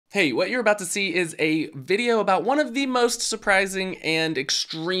Hey, what you're about to see is a video about one of the most surprising and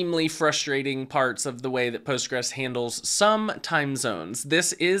extremely frustrating parts of the way that Postgres handles some time zones.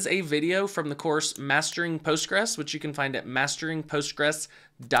 This is a video from the course Mastering Postgres, which you can find at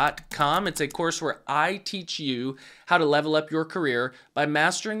masteringpostgres.com. It's a course where I teach you how to level up your career by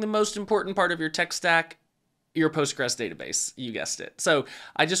mastering the most important part of your tech stack, your Postgres database. You guessed it. So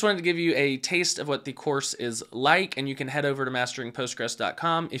I just wanted to give you a taste of what the course is like, and you can head over to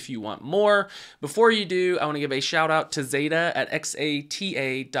masteringpostgres.com if you want more. Before you do, I want to give a shout out to Zeta at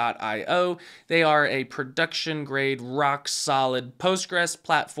xata.io. They are a production grade, rock solid Postgres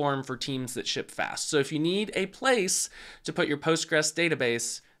platform for teams that ship fast. So if you need a place to put your Postgres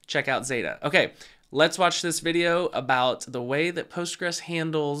database, check out Zeta. Okay, let's watch this video about the way that Postgres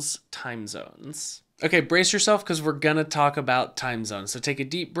handles time zones. Okay, brace yourself because we're gonna talk about time zones. So take a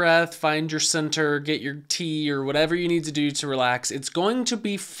deep breath, find your center, get your tea or whatever you need to do to relax. It's going to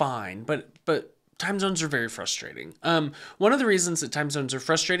be fine, but time zones are very frustrating. One of the reasons that time zones are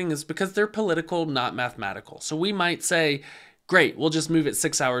frustrating is because they're political, not mathematical. So we might say, great, we'll just move it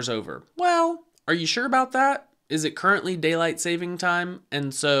 6 hours over. Well, are you sure about that? Is it currently daylight saving time?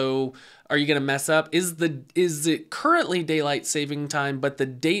 And so are you going to mess up? Is it currently daylight saving time, but the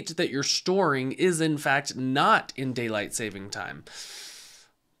date that you're storing is in fact not in daylight saving time?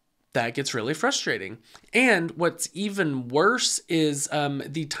 That gets really frustrating. And what's even worse is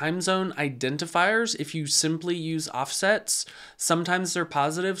the time zone identifiers. If you simply use offsets, sometimes they're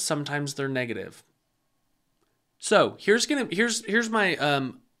positive, sometimes they're negative. So here's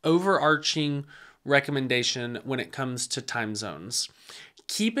my overarching recommendation when it comes to time zones.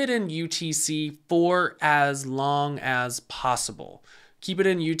 Keep it in UTC for as long as possible. Keep it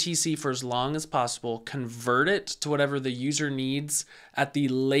in UTC for as long as possible. Convert it to whatever the user needs at the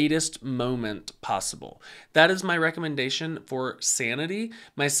latest moment possible. That is my recommendation for sanity.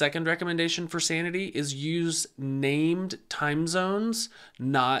 My second recommendation for sanity is use named time zones,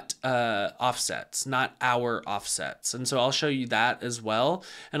 not offsets, not hour offsets. And so I'll show you that as well.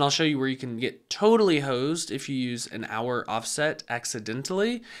 And I'll show you where you can get totally hosed if you use an hour offset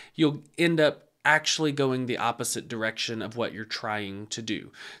accidentally. You'll end up actually going the opposite direction of what you're trying to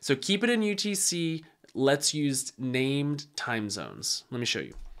do. So keep it in UTC. Let's use named time zones. Let me show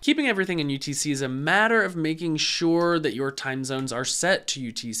you. Keeping everything in UTC is a matter of making sure that your time zones are set to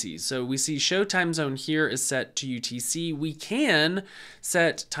UTC. So we see show time zone here is set to UTC. We can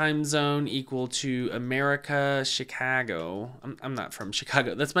set time zone equal to America, Chicago. I'm not from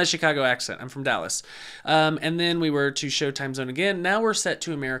Chicago. That's my Chicago accent. I'm from Dallas. And then we were to show time zone again. Now we're set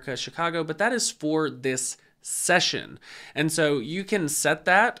to America, Chicago, but that is for this session. And so you can set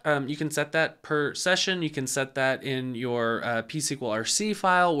that. You can set that per session. You can set that in your PSQL-RC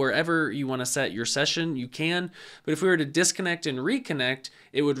file, wherever you want to set your session, you can. But if we were to disconnect and reconnect,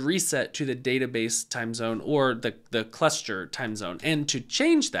 it would reset to the database time zone or the cluster time zone. And to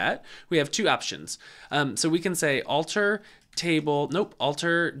change that, we have two options. So we can say alter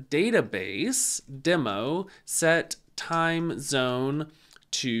database demo set time zone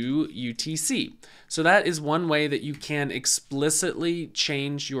to UTC. So that is one way that you can explicitly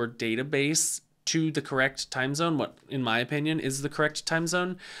change your database to the correct time zone, what in my opinion is the correct time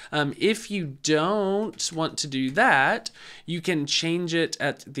zone. If you don't want to do that, you can change it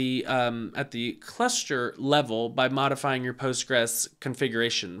at the cluster level by modifying your Postgres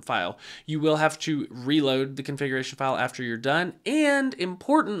configuration file. You will have to reload the configuration file after you're done. And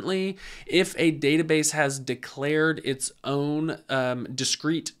importantly, if a database has declared its own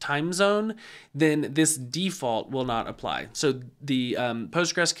discrete time zone, then this default will not apply. So the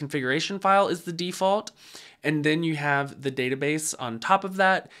Postgres configuration file is the default, and then you have the database on top of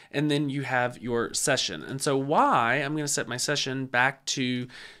that, and then you have your session. And so I'm going to set my session back to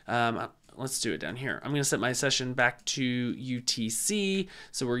let's do it down here. I'm going to set my session back to UTC.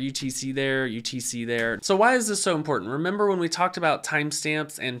 So we're UTC there, UTC there. So why is this so important? Remember when we talked about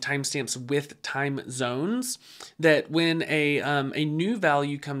timestamps and timestamps with time zones, that when a new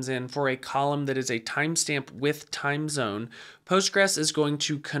value comes in for a column that is a timestamp with time zone, Postgres is going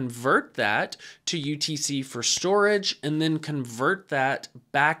to convert that to UTC for storage and then convert that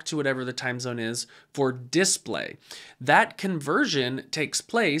back to whatever the time zone is for display. That conversion takes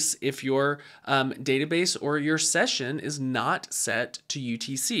place if your database or your session is not set to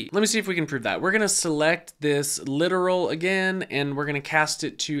UTC. Let me see if we can prove that. We're going to select this literal again, and we're going to cast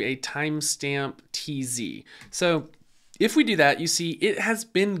it to a timestamp TZ. So if we do that, you see it has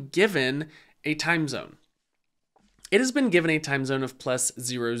been given a time zone. It has been given a time zone of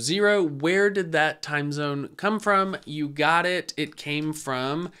 +00. Where did that time zone come from? You got it. It came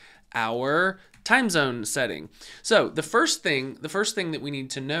from our Time zone setting. So the first thing that we need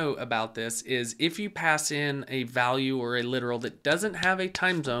to know about this is if you pass in a value or a literal that doesn't have a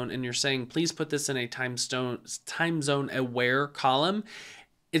time zone and you're saying, please put this in a time zone aware column,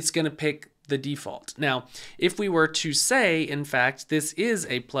 it's going to pick the default. Now, if we were to say, in fact, this is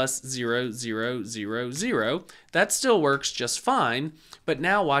a plus 0, 0, 0, 0, that still works just fine. But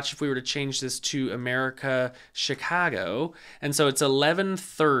now watch if we were to change this to America, Chicago. And so it's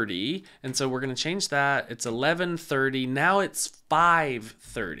 11:30. And so we're going to change that. It's 11:30. Now it's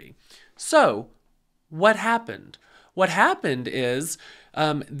 5:30. So what happened? What happened is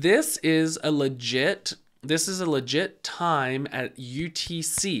this is a legit time at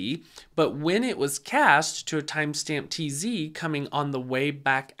UTC, but when it was cast to a timestamp TZ coming on the way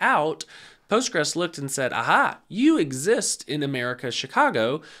back out, Postgres looked and said, aha, you exist in America,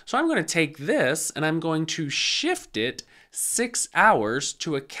 Chicago, so I'm going to take this and I'm going to shift it 6 hours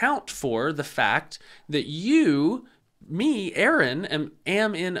to account for the fact that me, Aaron,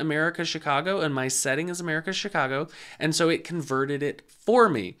 am in America, Chicago, and my setting is America, Chicago, and so it converted it for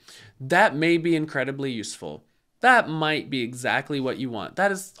me. That may be incredibly useful. That might be exactly what you want.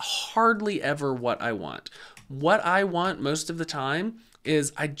 That is hardly ever what I want. What I want most of the time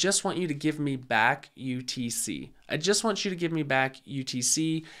is I just want you to give me back UTC. I just want you to give me back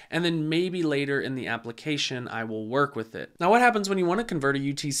UTC, and then maybe later in the application, I will work with it. Now, what happens when you want to convert a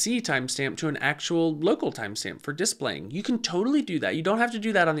UTC timestamp to an actual local timestamp for displaying? You can totally do that. You don't have to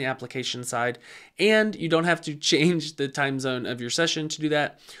do that on the application side, and you don't have to change the time zone of your session to do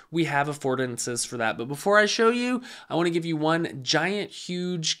that. We have affordances for that. But before I show you, I want to give you one giant,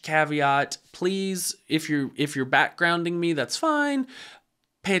 huge caveat. Please, if you're backgrounding me, that's fine.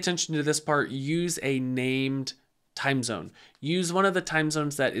 Pay attention to this part. Use a named time zone. Use one of the time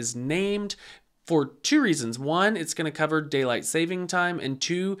zones that is named for two reasons. One, it's going to cover daylight saving time, and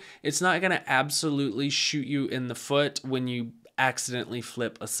two, it's not going to absolutely shoot you in the foot when you accidentally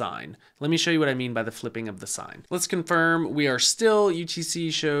flip a sign. Let me show you what I mean by the flipping of the sign. Let's confirm we are still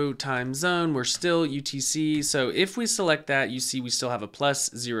UTC show time zone. We're still UTC. So if we select that, you see we still have a plus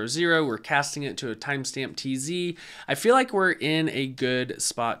 0, 0. We're casting it to a timestamp TZ. I feel like we're in a good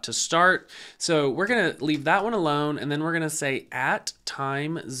spot to start. So we're going to leave that one alone, and then we're going to say at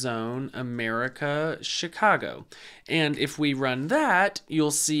time zone America, Chicago. And if we run that,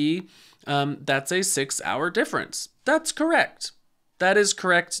 you'll see that's a 6 hour difference. That's correct. That is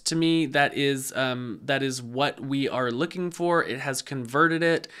correct to me. That is what we are looking for. It has converted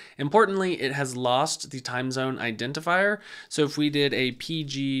it. Importantly, it has lost the time zone identifier. So if we did a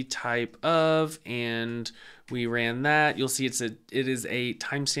PG type of and we ran that, you'll see it is a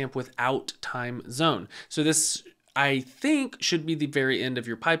timestamp without time zone. So this, I think, should be the very end of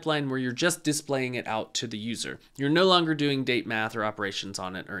your pipeline where you're just displaying it out to the user. You're no longer doing date math or operations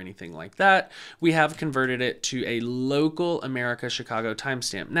on it or anything like that. We have converted it to a local America Chicago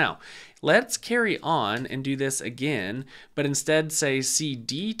timestamp. Now, let's carry on and do this again, but instead say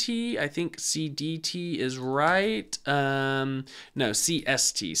CDT. I think CDT is right. No,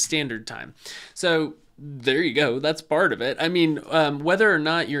 CST, standard time. So there you go. That's part of it. I mean, whether or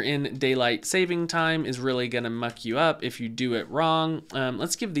not you're in daylight saving time is really going to muck you up if you do it wrong.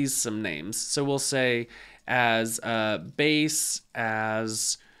 Let's give these some names. So we'll say as base,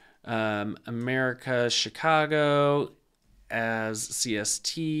 as America, Chicago, as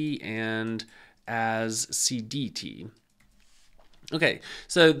CST, and as CDT. Okay,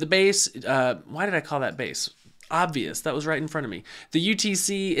 so the base, why did I call that base? Obvious, that was right in front of me. The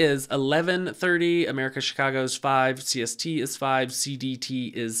UTC is 11:30, America Chicago is 5, CST is 5,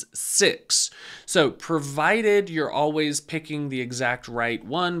 CDT is 6. So provided you're always picking the exact right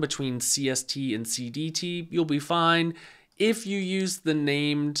one between CST and CDT, you'll be fine. If you use the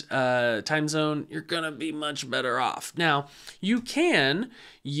named time zone, you're gonna be much better off. Now, you can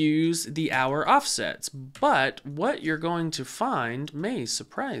use the hour offsets, but what you're going to find may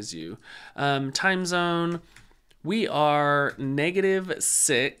surprise you. Time zone, we are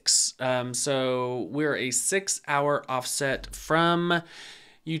 -6, so we're a 6 hour offset from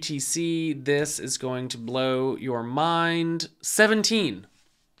UTC. This is going to blow your mind. 17.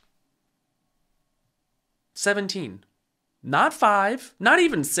 17. Not 5, not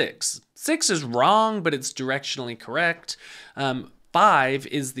even 6. 6 is wrong, but it's directionally correct. 5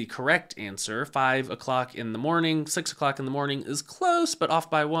 is the correct answer. 5 o'clock in the morning, 6 o'clock in the morning is close, but off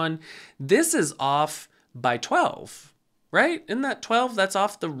by 1. This is off by 12, right? Isn't that 12? That's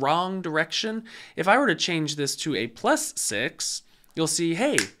off the wrong direction. If I were to change this to a +6, you'll see,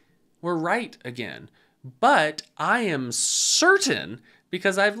 hey, we're right again. But I am certain,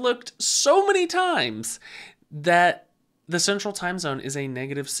 because I've looked so many times, that the central time zone is a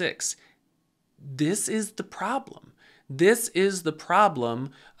 -6. this is the problem. This is the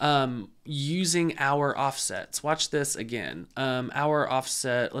problem using our offsets. Watch this again. Our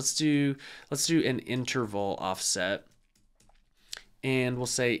offset, let's do an interval offset. And we'll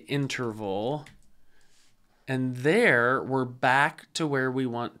say interval. And there we're back to where we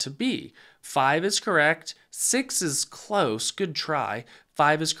want to be. 5 is correct. 6 is close. Good try.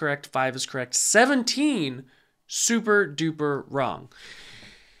 5 is correct. 5 is correct. 17, super duper wrong.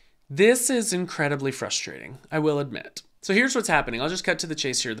 This is incredibly frustrating, I will admit. So here's what's happening. I'll just cut to the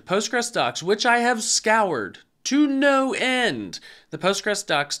chase here. The Postgres docs, which I have scoured to no end. The Postgres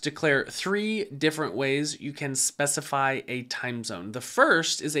docs declare 3 different ways you can specify a time zone. The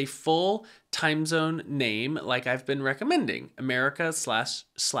first is a full time zone name, like I've been recommending,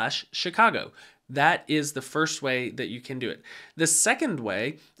 America/Chicago. That is the first way that you can do it. The second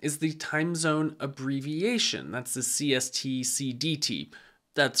way is the time zone abbreviation. That's the CST CDT.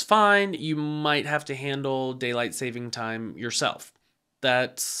 That's fine. You might have to handle daylight saving time yourself.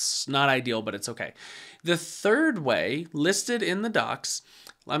 That's not ideal, but it's okay. The third way, listed in the docs,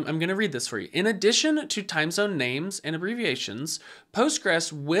 I'm going to read this for you. In addition to time zone names and abbreviations,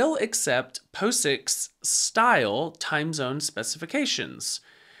 Postgres will accept Posix style time zone specifications.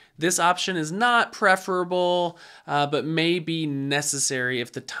 This option is not preferable, but may be necessary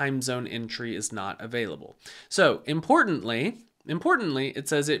if the time zone entry is not available. So importantly, it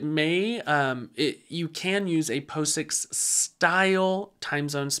says it may, you can use a Posix style time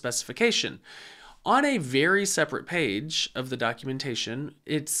zone specification. On a very separate page of the documentation,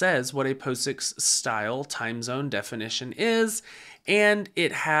 it says what a Posix style time zone definition is, and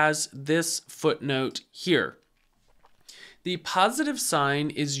it has this footnote here. The positive sign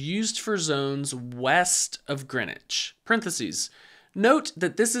is used for zones west of Greenwich. Parentheses. Note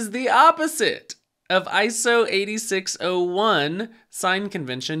that this is the opposite of ISO 8601 sign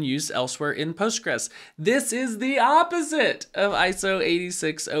convention used elsewhere in Postgres. This is the opposite of ISO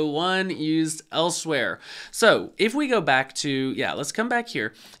 8601 used elsewhere. So if we go back to, let's come back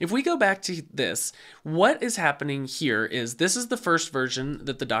here. If we go back to this, what is happening here is this is the first version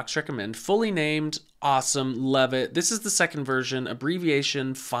that the docs recommend, fully named, awesome, love it. This is the second version,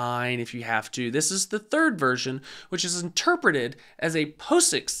 abbreviation, fine if you have to. This is the third version, which is interpreted as a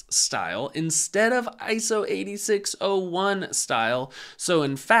Posix style instead of ISO 8601 style. So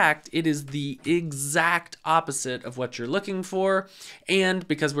in fact, it is the exact opposite of what you're looking for. And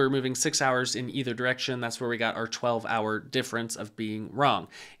because we're moving 6 hours in either direction, that's where we got our 12-hour difference of being wrong.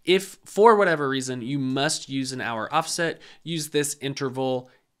 If for whatever reason you must use an hour offset, use this interval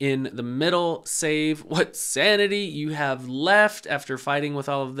in the middle, save what sanity you have left after fighting with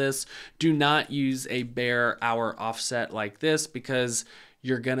all of this. Do not use a bare hour offset like this because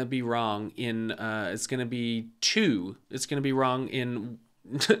you're going to be wrong in, it's going to be 2. It's going to be wrong in,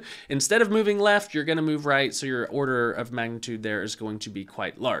 instead of moving left, you're going to move right. So your order of magnitude there is going to be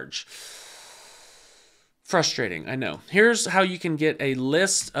quite large. Frustrating, I know. Here's how you can get a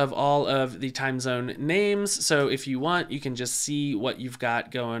list of all of the time zone names. So if you want, you can just see what you've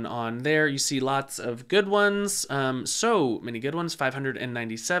got going on there. You see lots of good ones, so many good ones,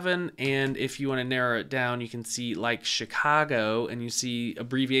 597. And if you want to narrow it down, you can see like Chicago, and you see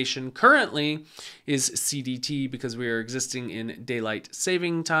abbreviation currently is CDT because we are existing in daylight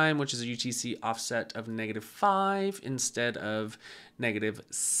saving time, which is a UTC offset of -5 instead of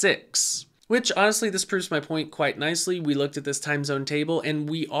 -6. Which, honestly, this proves my point quite nicely. We looked at this time zone table, and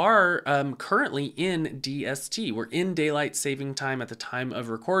we are currently in DST. We're in daylight saving time at the time of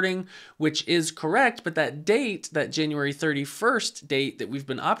recording, which is correct, but that date, that January 31st date that we've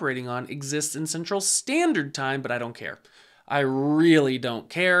been operating on, exists in Central Standard Time, but I don't care. I really don't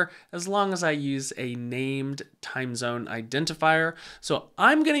care as long as I use a named time zone identifier. So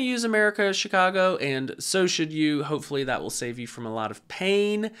I'm going to use America, Chicago, and so should you. Hopefully that will save you from a lot of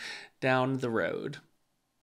pain down the road.